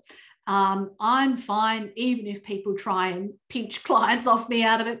helpful. I'm fine even if people try and pinch clients off me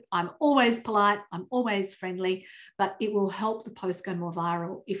out of it. I'm always polite, I'm always friendly, but it will help the post go more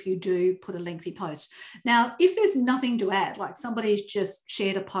viral if you do put a lengthy post. Now, if there's nothing to add, like somebody's just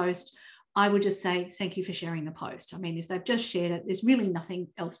shared a post, I would just say, thank you for sharing the post. I mean, if they've just shared it, there's really nothing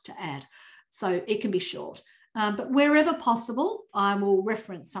else to add. So it can be short. But wherever possible, I will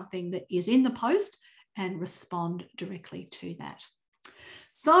reference something that is in the post and respond directly to that.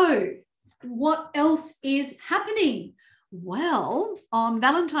 So what else is happening? Well, on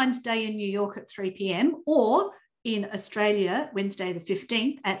Valentine's Day in New York at 3 p.m. or in Australia, Wednesday the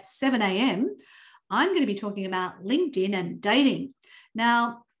 15th at 7 a.m., I'm going to be talking about LinkedIn and dating.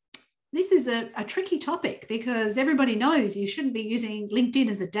 Now, this is a tricky topic because everybody knows you shouldn't be using LinkedIn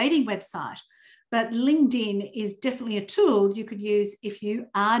as a dating website, but LinkedIn is definitely a tool you could use if you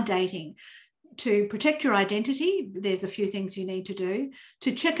are dating. To protect your identity, there's a few things you need to do.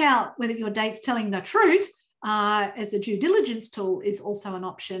 To check out whether your date's telling the truth, as a due diligence tool is also an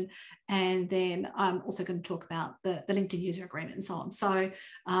option. And then I'm also going to talk about the LinkedIn user agreement and so on. So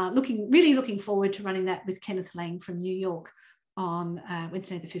really looking forward to running that with Kenneth Lang from New York on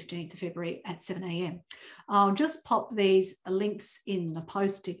Wednesday the 15th of February at 7 a.m. I'll just pop these links in the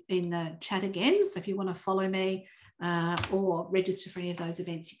post in the chat again. So if you want to follow me or register for any of those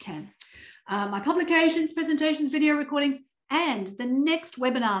events, you can. My publications, presentations, video recordings, and the next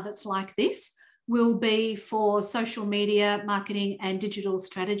webinar that's like this will be for social media marketing and digital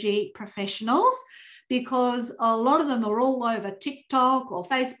strategy professionals, because a lot of them are all over TikTok or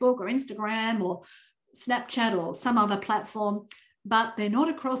Facebook or Instagram or Snapchat or some other platform, but they're not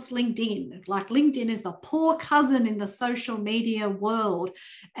across LinkedIn. Like, LinkedIn is the poor cousin in the social media world.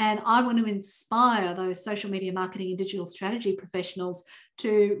 And I want to inspire those social media marketing and digital strategy professionals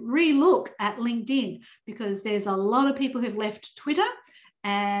to relook at LinkedIn, because there's a lot of people who've left Twitter,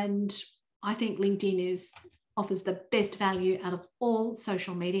 and I think LinkedIn offers the best value out of all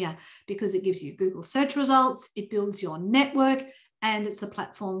social media because it gives you Google search results, it builds your network, and it's a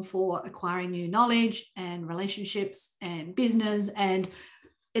platform for acquiring new knowledge and relationships and business and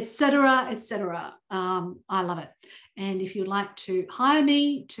etc. etc. I love it. And if you'd like to hire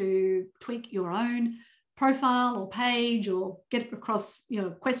me to tweak your own profile or page or get across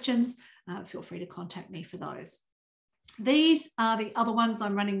questions, feel free to contact me for those. These are the other ones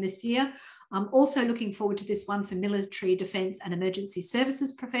I'm running this year. I'm also looking forward to this one for military, defence and emergency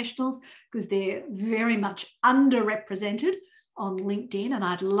services professionals, because they're very much underrepresented on LinkedIn, and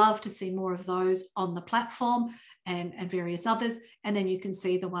I'd love to see more of those on the platform and various others. And then you can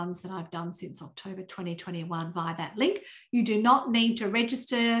see the ones that I've done since October 2021 via that link. You do not need to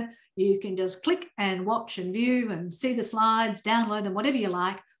register. You can just click and watch and view and see the slides, download them, whatever you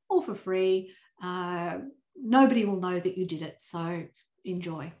like, all for free. Nobody will know that you did it, so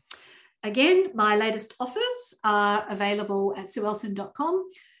enjoy. Again, my latest offers are available at sueellson.com.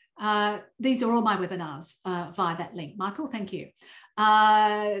 These are all my webinars via that link. Michael, thank you.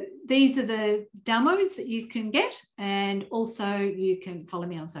 These are the downloads that you can get, and also you can follow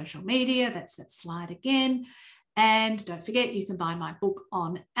me on social media. That's that slide again. And don't forget, you can buy my book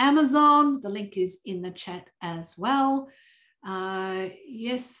on Amazon. The link is in the chat as well.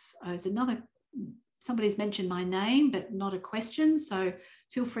 Yes, there's somebody's mentioned my name, but not a question. So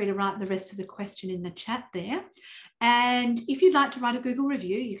feel free to write the rest of the question in the chat there. And if you'd like to write a Google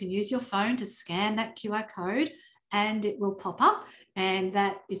review, you can use your phone to scan that QR code and it will pop up. And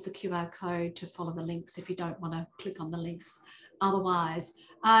that is the QR code to follow the links if you don't want to click on the links otherwise.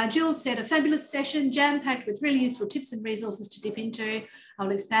 Jill said, a fabulous session, jam-packed with really useful tips and resources to dip into. I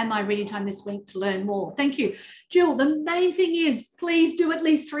will expand my reading time this week to learn more. Thank you. Jill, the main thing is please do at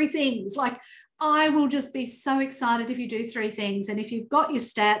least 3 things. Like, I will just be so excited if you do 3 things. And if you've got your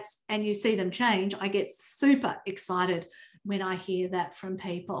stats and you see them change, I get super excited when I hear that from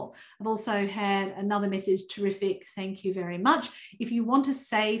people. I've also had another message, terrific, thank you very much. If you want to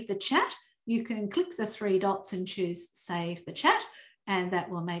save the chat, you can click the 3 dots and choose save the chat, and that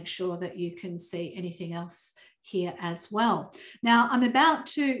will make sure that you can see anything else here as well. Now, I'm about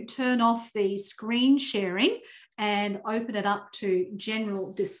to turn off the screen sharing and open it up to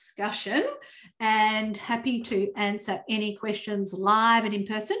general discussion, and happy to answer any questions live and in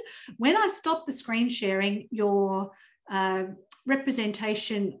person. When I stop the screen sharing, your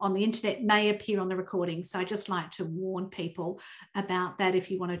representation on the internet may appear on the recording. So I just like to warn people about that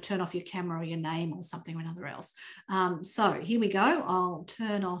if you want to turn off your camera or your name or something or another else. So here we go. I'll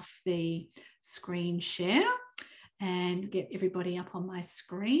turn off the screen share and get everybody up on my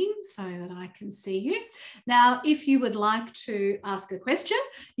screen so that I can see you. Now, if you would like to ask a question,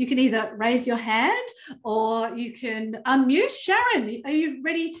 you can either raise your hand or you can unmute. Sharon, are you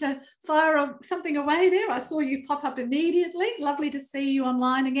ready to fire something away there? I saw you pop up immediately. Lovely to see you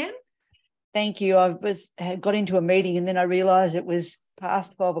online again. Thank you. I had got into a meeting and then I realised it was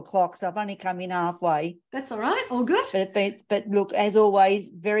past 12 o'clock, so I've only come in halfway. That's all right, all good. But look, as always,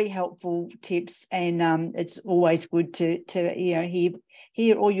 very helpful tips, and it's always good to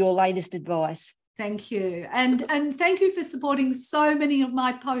hear all your latest advice. Thank you. And thank you for supporting so many of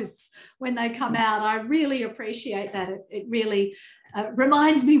my posts when they come out. I really appreciate that. It really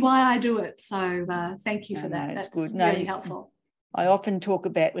reminds me why I do it. So thank you for that. That's good. Really helpful. I often talk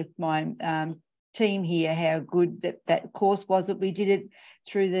about with my team here how good that course was that we did it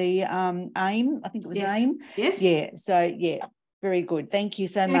through the AIM. I think it was AIM. Yes. Yeah. So, yeah, very good. Thank you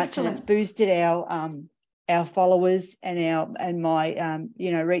so much. And it's boosted our followers and my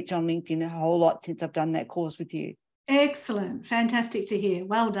reach on LinkedIn a whole lot since I've done that course with you. Excellent. Fantastic to hear.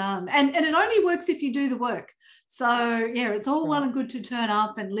 Well done. And it only works if you do the work. So, yeah, it's all well and good to turn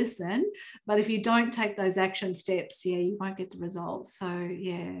up and listen, but if you don't take those action steps, you won't get the results. So,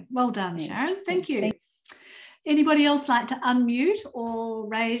 yeah, well done, Sharon. Thank you. Anybody else like to unmute or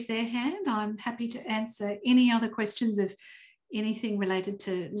raise their hand? I'm happy to answer any other questions of anything related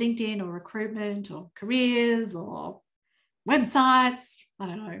to LinkedIn or recruitment or careers or websites, I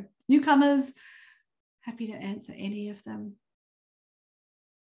don't know, newcomers. Happy to answer any of them.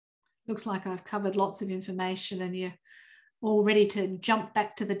 Looks like I've covered lots of information and you're all ready to jump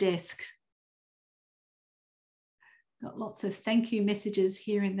back to the desk. Got lots of thank you messages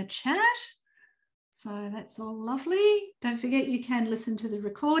here in the chat. So that's all lovely. Don't forget you can listen to the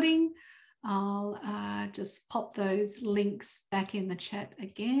recording. I'll just pop those links back in the chat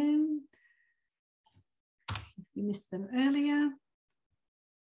again. If you missed them earlier.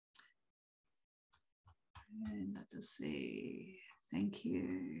 And I'll just see. Thank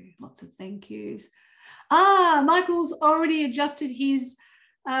you. Lots of thank yous. Michael's already adjusted his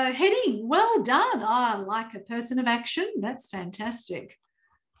heading. Well done. Like a person of action. That's fantastic.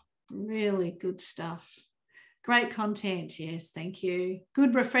 Really good stuff. Great content. Yes, thank you.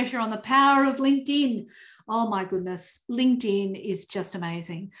 Good refresher on the power of LinkedIn. Oh my goodness, LinkedIn is just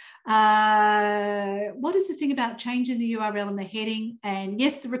amazing. What is the thing about changing the URL and the heading? And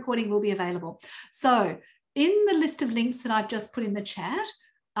yes, the recording will be available. So in the list of links that I've just put in the chat,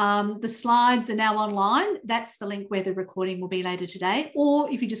 the slides are now online. That's the link where the recording will be later today.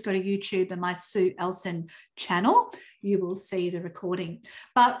 Or if you just go to YouTube and my Sue Ellson channel, you will see the recording.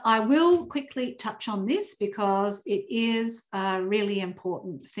 But I will quickly touch on this because it is a really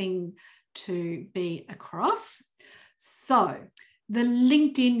important thing to be across. So the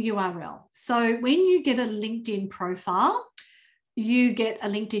LinkedIn URL. So when you get a LinkedIn profile, you get a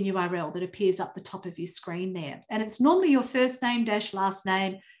LinkedIn URL that appears up the top of your screen there. And it's normally your first name dash last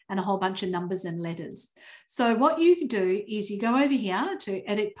name and a whole bunch of numbers and letters. So what you do is you go over here to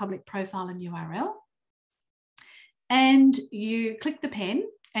edit public profile and URL, and you click the pen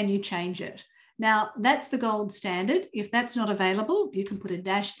and you change it. Now, that's the gold standard. If that's not available, you can put a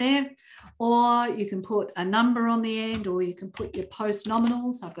dash there, or you can put a number on the end, or you can put your post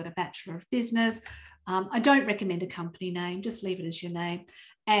nominals. I've got a Bachelor of Business. I don't recommend a company name, just leave it as your name.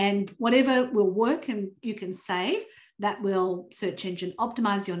 And whatever will work and you can save, that will search engine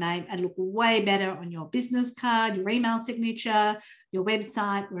optimize your name and look way better on your business card, your email signature, your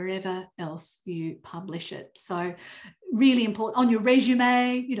website, wherever else you publish it. So really important on your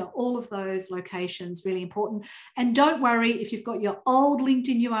resume, all of those locations, really important. And don't worry if you've got your old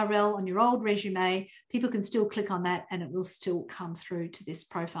LinkedIn URL on your old resume, people can still click on that and it will still come through to this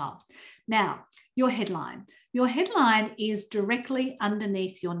profile. Now, your headline. Your headline is directly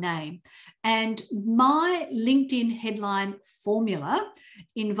underneath your name. And my LinkedIn headline formula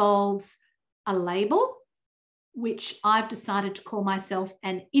involves a label, which I've decided to call myself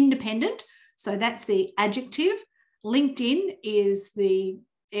an independent. So that's the adjective. LinkedIn is the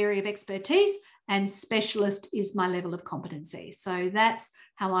area of expertise and specialist is my level of competency. So that's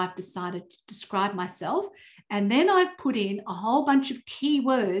how I've decided to describe myself. And then I've put in a whole bunch of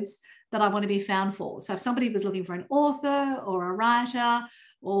keywords that I want to be found for. So if somebody was looking for an author or a writer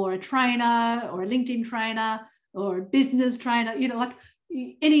or a trainer or a LinkedIn trainer or a business trainer, like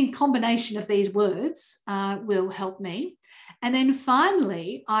any combination of these words will help me. And then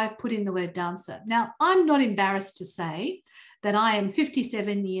finally, I've put in the word dancer. Now, I'm not embarrassed to say that I am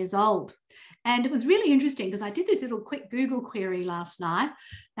 57 years old. And it was really interesting because I did this little quick Google query last night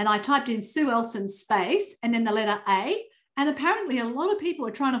and I typed in Sue Ellson space and then the letter A. And apparently a lot of people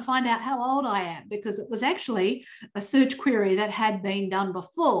are trying to find out how old I am because it was actually a search query that had been done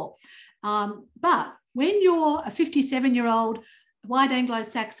before. But when you're a 57-year-old white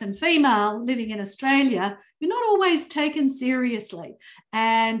Anglo-Saxon female living in Australia, you're not always taken seriously.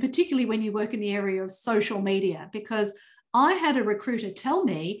 And particularly when you work in the area of social media, because I had a recruiter tell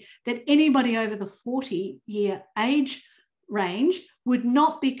me that anybody over the 40-year age range would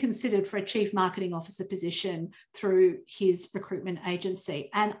not be considered for a chief marketing officer position through his recruitment agency.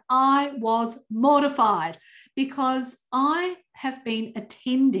 And I was mortified because I have been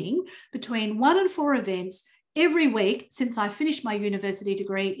attending between 1 and 4 events every week since I finished my university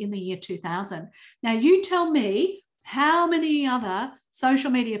degree in the year 2000. Now, you tell me how many other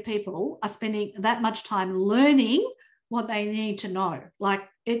social media people are spending that much time learning what they need to know. Like,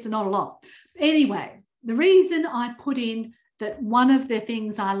 it's not a lot. Anyway, the reason I put in that one of the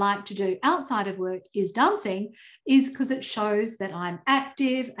things I like to do outside of work is dancing is because it shows that I'm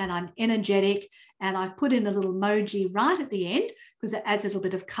active and I'm energetic, and I've put in a little emoji right at the end because it adds a little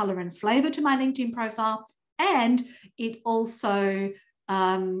bit of color and flavor to my LinkedIn profile, and it also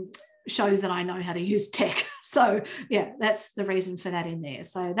shows that I know how to use tech. So yeah, that's the reason for that in there.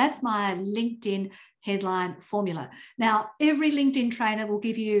 So that's my LinkedIn headline formula. Now, every LinkedIn trainer will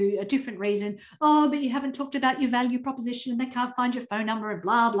give you a different reason. Oh, but you haven't talked about your value proposition and they can't find your phone number and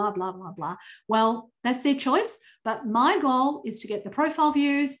blah, blah, blah, blah, blah. Well, that's their choice. But my goal is to get the profile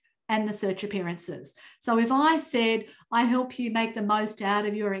views and the search appearances. So if I said, I help you make the most out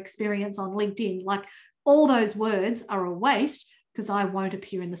of your experience on LinkedIn, like all those words are a waste because I won't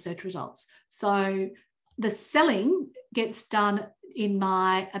appear in the search results. So the selling gets done in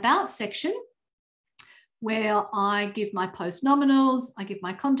my About section, where I give my post nominals, I give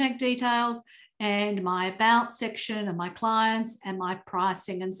my contact details, and my About section and my clients and my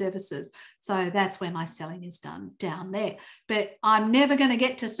pricing and services. So that's where my selling is done, down there. But I'm never going to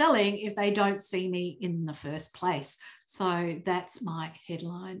get to selling if they don't see me in the first place. So that's my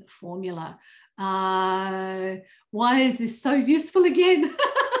headline formula. Why is this so useful again?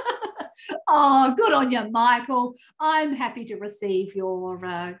 Oh, good on you, Michael. I'm happy to receive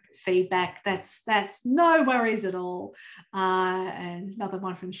your feedback. That's no worries at all. And another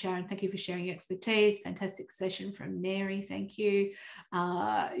one from Sharon. Thank you for sharing your expertise. Fantastic session from Mary. Thank you.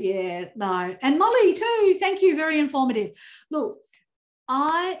 Yeah, no. And Molly too. Thank you. Very informative. Look,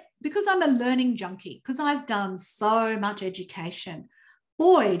 because I'm a learning junkie, because I've done so much education,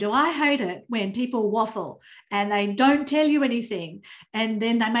 boy, do I hate it when people waffle and they don't tell you anything. And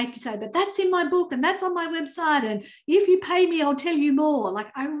then they make you say, but that's in my book and that's on my website. And if you pay me, I'll tell you more.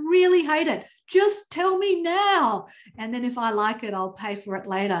 Like, I really hate it. Just tell me now. And then if I like it, I'll pay for it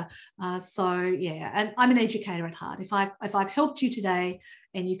later. So yeah, and I'm an educator at heart. If I've helped you today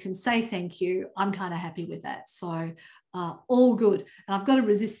and you can say thank you, I'm kind of happy with that. So all good. And I've got to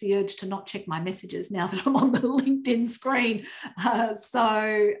resist the urge to not check my messages now that I'm on the LinkedIn screen.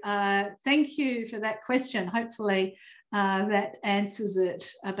 So thank you for that question. Hopefully that answers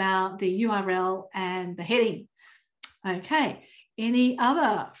it about the URL and the heading. Okay, any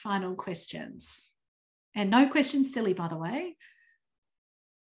other final questions? And no questions silly, by the way.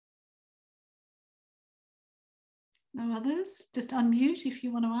 No others? Just unmute if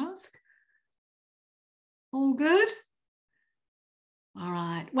you want to ask. All good? All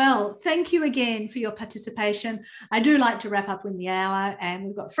right. Well, thank you again for your participation. I do like to wrap up in the hour and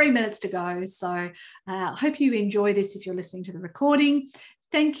we've got 3 minutes to go. So I hope you enjoy this if you're listening to the recording.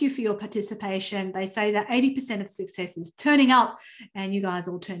 Thank you for your participation. They say that 80% of success is turning up, and you guys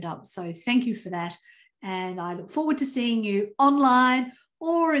all turned up. So thank you for that. And I look forward to seeing you online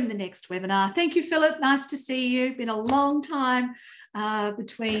or in the next webinar. Thank you, Philip. Nice to see you. Been a long time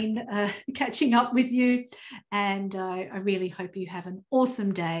between catching up with you, and I really hope you have an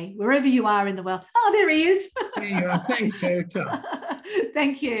awesome day wherever you are in the world. Oh, there he is. There you are. Thanks, Sue.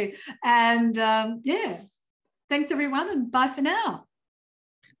 Thank you. And yeah, thanks everyone, and bye for now.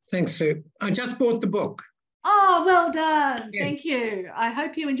 Thanks, Sue. I just bought the book. Oh, well done. Yeah. Thank you. I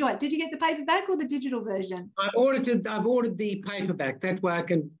hope you enjoy it. Did you get the paperback or the digital version? I've ordered the paperback. That way I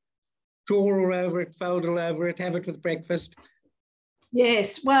can draw all over it, fold all over it, have it with breakfast.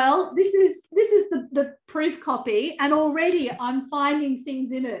 Yes, well, this is the proof copy, and already I'm finding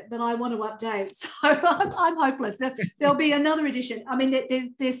things in it that I want to update. So I'm hopeless. There'll be another edition. I mean,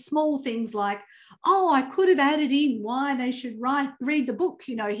 there's small things like, oh, I could have added in why they should read the book,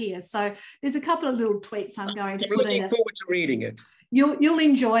 you know, here. So there's a couple of little tweaks I'm going to put in. I'm looking forward to reading it. You'll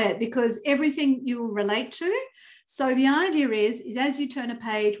enjoy it because everything you will relate to. So the idea is as you turn a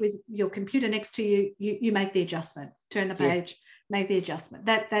page with your computer next to you, you make the adjustment. Turn the page. Yes. Make the adjustment.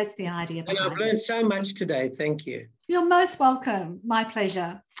 That's the idea. And I've learned so much today. Thank you. You're most welcome. My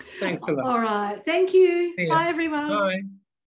pleasure. Thanks a lot. All right. Thank you. Bye, everyone. Bye.